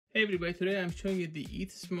Hey everybody, today I'm showing you the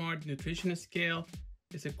EatSmart nutrition scale.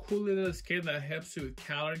 It's a cool little scale that helps you with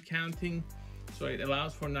calorie counting. So it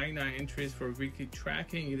allows for 99 entries for weekly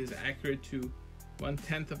tracking. It is accurate to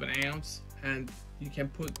 1/10 of an ounce, and you can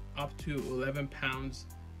put up to 11 pounds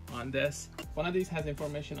on this. One of these has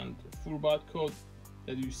information on the food barcode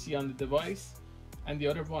that you see on the device, and the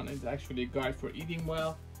other one is actually a guide for eating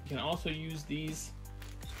well. You can also use these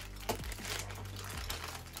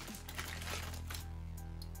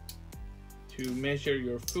to measure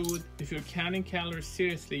your food. If you're counting calories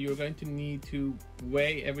seriously, you're going to need to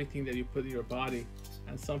weigh everything that you put in your body,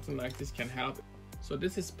 and something like this can help. So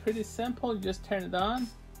this is pretty simple. You just turn it on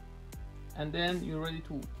and then you're ready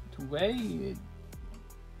to weigh it.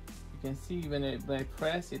 You can see when I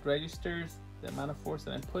press, it registers the amount of force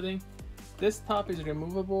that I'm putting. This top is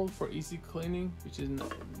removable for easy cleaning, which is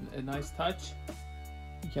a nice touch.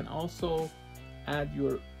 You can also add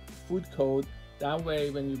your food code. That way,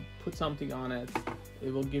 when you put something on it,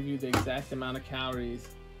 it will give you the exact amount of calories.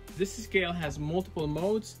 This scale has multiple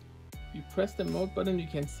modes. You press the mode button, you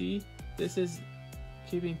can see this is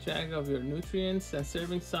keeping track of your nutrients and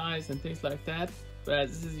serving size and things like that. But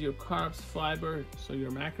this is your carbs, fiber, so your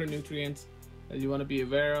macronutrients that you want to be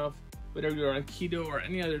aware of, whether you're on keto or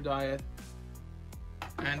any other diet.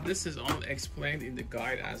 And this is all explained in the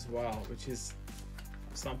guide as well, which is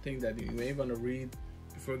something that you may want to read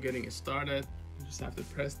before getting started. You just have to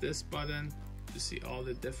press this button to see all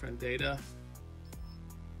the different data.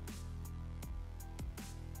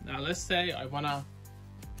 Now let's say I want to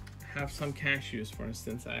have some cashews, for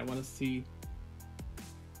instance. I want to see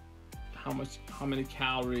how many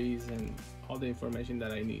calories and all the information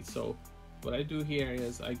that I need. So what I do here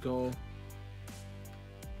is I go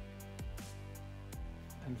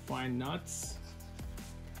and find nuts.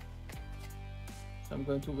 So I'm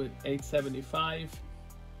going to with 875.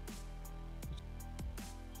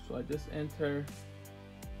 So I just enter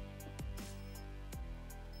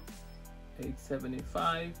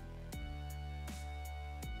 875.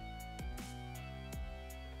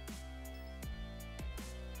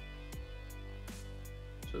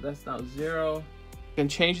 So that's now 0. You can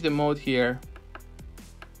change the mode here.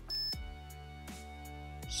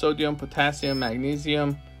 Sodium, potassium,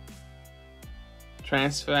 magnesium,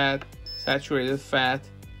 trans fat, saturated fat,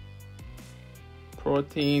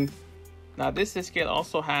 protein. Now this scale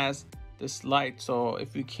also has this light, so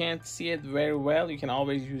if you can't see it very well, you can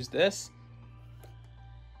always use this.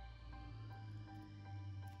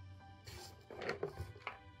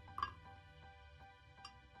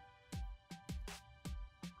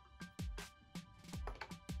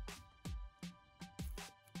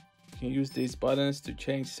 You can use these buttons to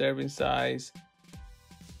change serving size,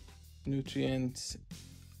 nutrients,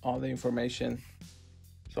 all the information.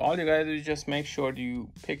 So all you gotta do is just make sure you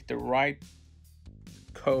pick the right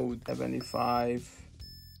code, 75.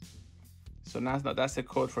 So now that's the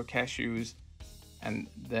code for cashews, and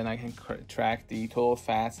then I can track the total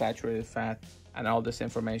fat, saturated fat, and all this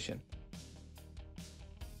information.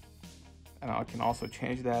 And I can also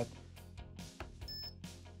change that.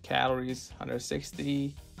 Calories,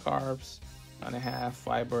 160, carbs, 1.5,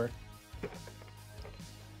 fiber.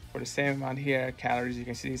 For the same amount here, calories, you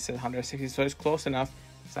can see it says 160, so it's close enough.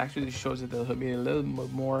 It actually shows that there'll be a little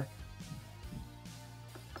bit more.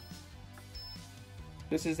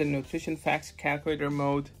 This is the nutrition facts calculator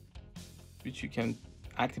mode, which you can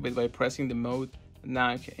activate by pressing the mode.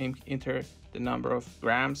 Now you can enter the number of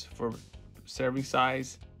grams for serving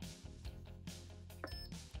size.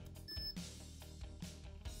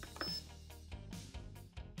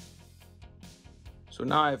 So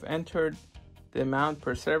now I've entered the amount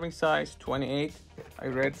per serving size, 28. I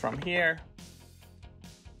read from here.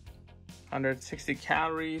 160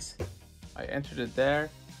 calories. I entered it there,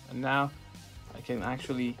 and now I can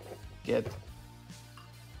actually get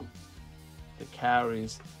the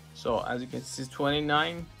calories. So as you can see,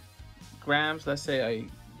 29 grams. Let's say I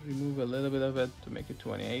remove a little bit of it to make it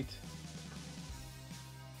 28.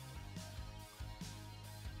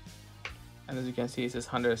 And as you can see, it says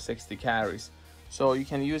 160 calories. So you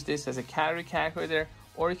can use this as a calorie calculator,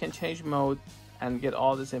 or you can change mode and get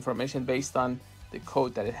all this information based on the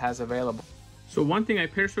code that it has available. So one thing I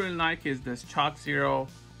personally like is this Chalk Zero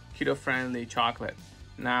keto-friendly chocolate.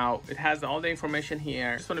 Now it has all the information here.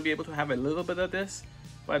 I just want to be able to have a little bit of this,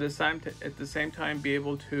 but at the same time be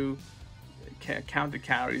able to count the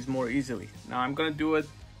calories more easily. Now I'm gonna do it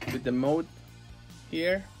with the mode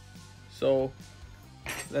here. So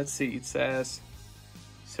let's see, it says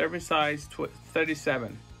serving size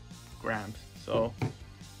 37 grams. So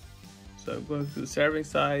I'm going to serving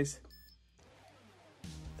size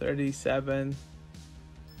 37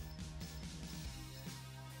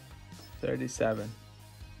 37.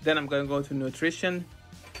 Then I'm going to go to nutrition,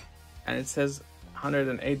 and it says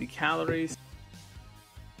 180 calories.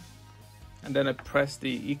 And then I press the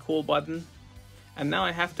equal button. And now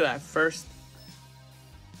I have to at first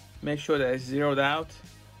make sure that it's zeroed out.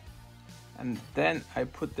 And then I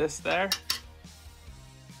put this there.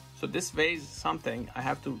 So this weighs something. I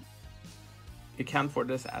have to account for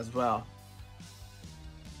this as well.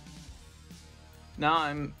 Now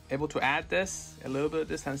I'm able to add this, a little bit of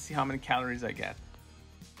this, and see how many calories I get.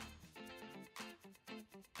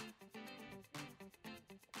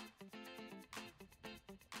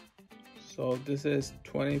 So this is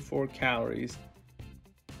 24 calories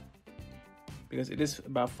because it is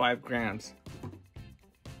about 5 grams.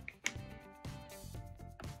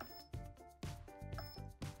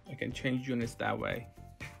 I can change units that way.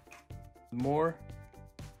 More.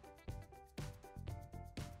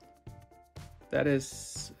 That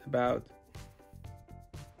is about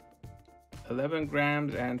 11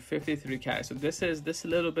 grams and 53 calories. So this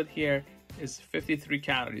little bit here is 53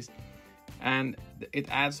 calories. And it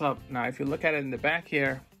adds up. Now, if you look at it in the back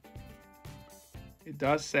here, it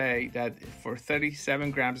does say that for 37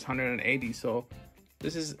 grams, it's 180. So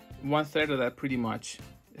this is 1/3 of that pretty much.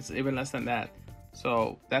 It's even less than that.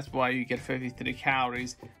 So that's why you get 53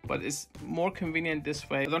 calories, but it's more convenient this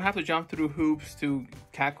way. I don't have to jump through hoops to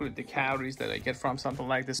calculate the calories that I get from something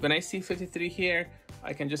like this. When I see 53 here,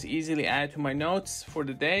 I can just easily add to my notes for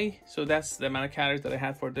the day. So that's the amount of calories that I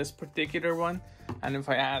had for this particular one. And if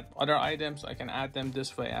I add other items, I can add them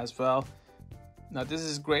this way as well. Now this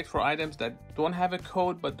is great for items that don't have a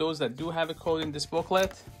code, but those that do have a code in this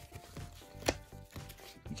booklet,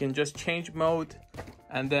 you can just change mode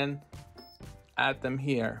and then add them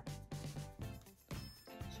here.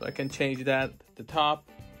 So I can change that at the top.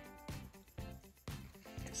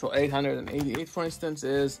 So 888, for instance,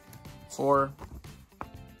 is for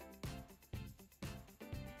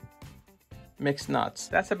mixed nuts.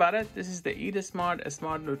 That's about it. This is the EatSmart, a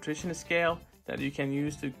smart nutrition scale that you can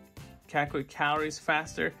use to calculate calories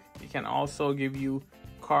faster. It can also give you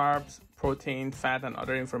carbs, protein, fat, and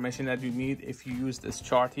other information that you need if you use this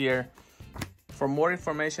chart here. For more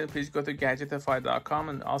information, please go to Gadgetify.com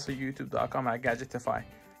and also YouTube.com at Gadgetify.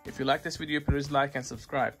 If you like this video, please like and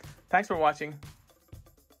subscribe. Thanks for watching.